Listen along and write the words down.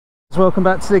Welcome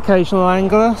back to the Occasional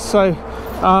Angler. So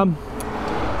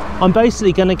I'm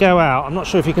basically going to go out. I'm not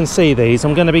sure if you can see these.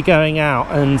 I'm going to be going out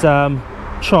and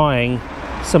trying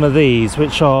some of these,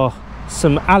 which are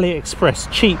some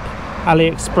AliExpress, cheap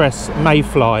AliExpress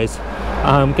mayflies.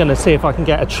 I'm going to see if I can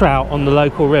get a trout on the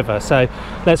local river. So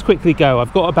let's quickly go.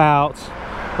 I've got about,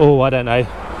 I don't know,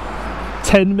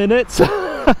 10 minutes.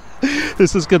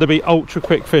 This is going to be ultra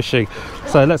quick fishing.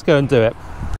 So let's go and do it.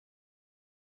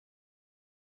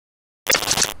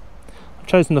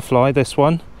 Chosen the fly, this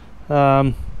one.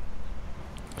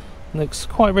 Looks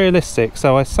quite realistic,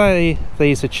 so I say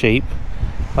these are cheap.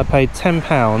 I paid £10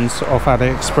 off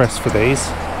AliExpress for these,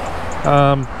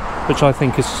 which I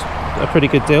think is a pretty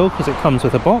good deal because it comes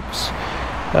with a box,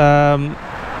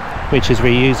 which is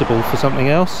reusable for something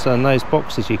else, and those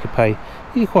boxes you could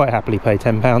quite happily pay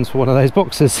 £10 for one of those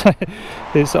boxes.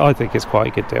 I think it's quite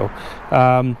a good deal.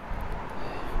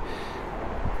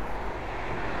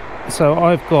 So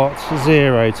I've got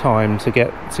 0 time to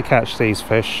catch these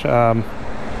fish.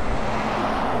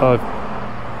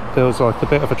 Feels like a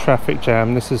bit of a traffic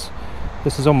jam. This is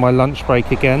on my lunch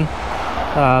break again.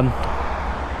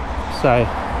 So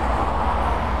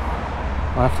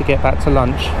I have to get back to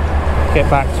lunch, get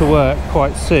back to work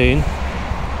quite soon.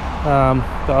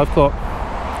 But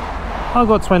I've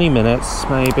got 20 minutes,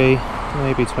 maybe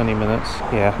 20 minutes.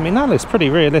 Yeah, I mean that looks pretty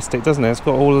realistic, doesn't it? It's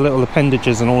got all the little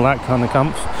appendages and all that kind of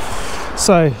gumph.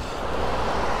 So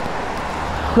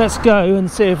let's go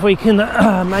and see if we can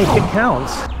make it count.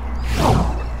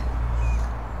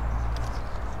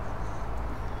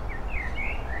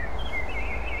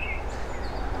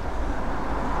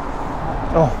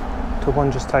 Oh, did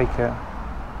one just take it?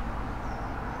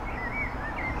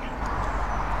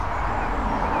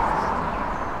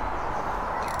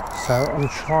 So I'm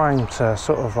trying to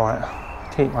sort of like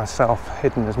keep myself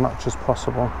hidden as much as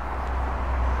possible.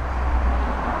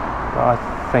 But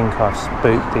I think I've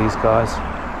spooked these guys.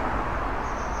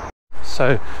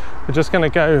 So we're just going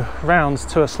to go round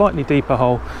to a slightly deeper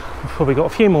hole. We've probably got a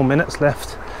few more minutes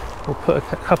left. We'll put a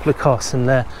couple of casts in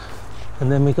there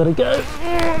and then we've got to go.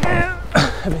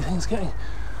 Everything's going,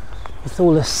 with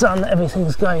all the sun,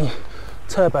 everything's going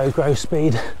turbo growth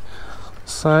speed.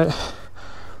 So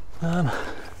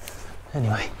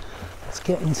anyway, let's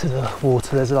get into the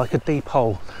water. There's like a deep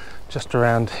hole just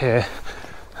around here.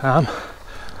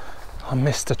 I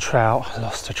missed a trout. I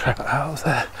lost a trout out of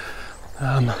there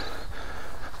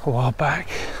a while back.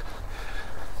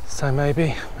 So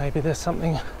maybe there's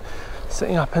something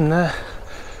sitting up in there.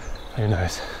 Who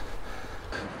knows?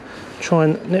 Try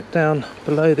and nip down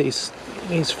below these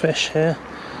fish here.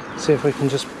 See if we can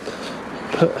just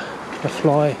put a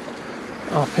fly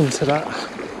up into that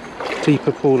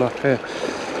deeper pool up here.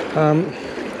 I'm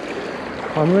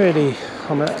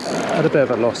at a bit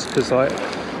of a loss because I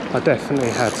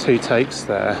definitely had 2 takes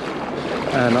there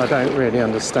and I don't really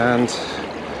understand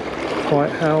quite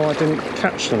how I didn't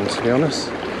catch them, to be honest,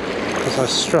 because I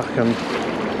struck them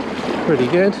pretty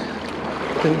good.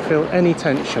 Didn't feel any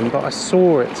tension, but I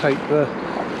saw it take the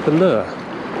lure,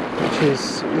 which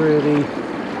is really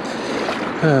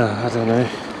I don't know.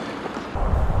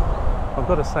 I've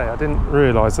got to say, I didn't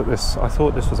realise that I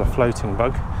thought this was a floating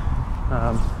bug,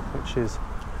 which is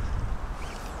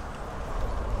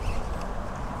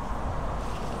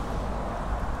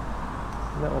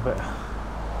a little bit.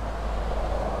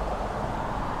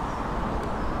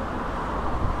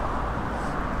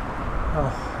 Oh,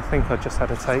 I think I just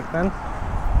had a take then.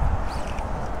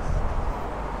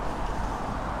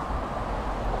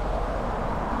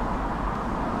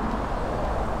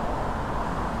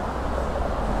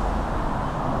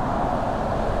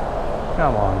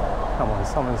 Come on,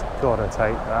 someone's got to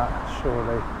take that,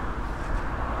 surely.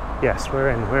 Yes, we're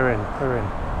in.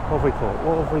 What have we caught?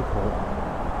 What have we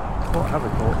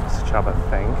caught? It's a chub, I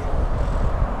think.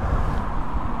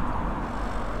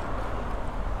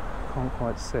 Can't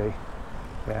quite see.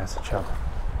 Yeah, it's a chub.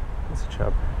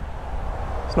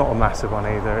 It's not a massive one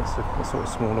either, it's a sort of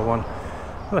smaller one.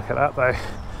 Look at that though.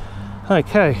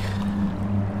 Okay.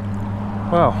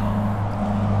 Well,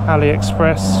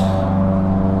 AliExpress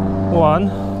 1,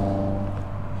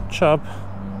 chub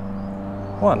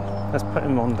 1. Let's put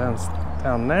him on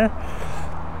down there.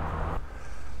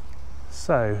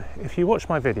 So if you watch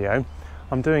my video,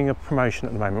 I'm doing a promotion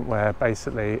at the moment where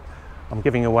basically I'm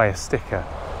giving away a sticker.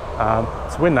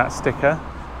 To win that sticker,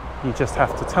 you just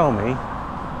have to tell me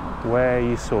where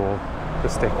you saw the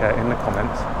sticker in the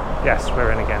comments. Yes,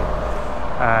 we're in again.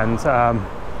 And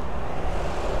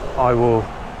I will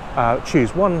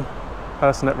choose one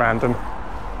person at random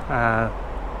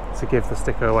to give the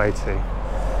sticker away to.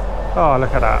 Oh,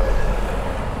 look at that.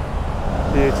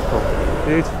 Beautiful,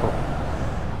 beautiful.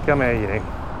 Come here, you.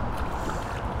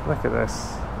 Look at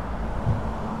this.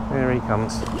 Here he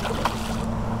comes.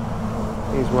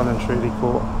 He's well and truly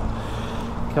caught.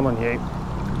 Come on, you.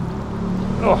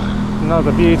 Oh,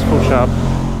 another beautiful chub.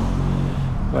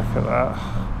 Look at that.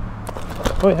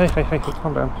 Oh, hey,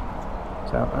 calm down.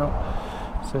 It's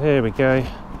out. So here we go.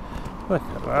 Look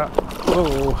at that.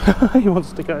 Oh, he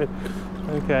wants to go.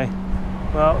 Okay.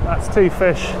 Well, that's 2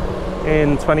 fish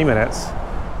in 20 minutes.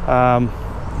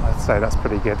 I'd say that's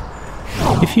pretty good.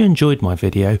 If you enjoyed my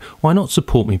video, why not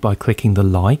support me by clicking the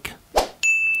like,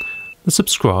 the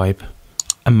subscribe,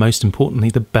 and most importantly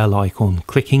the bell icon,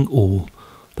 clicking all.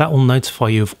 That will notify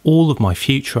you of all of my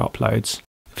future uploads.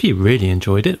 If you really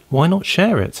enjoyed it, why not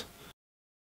share it?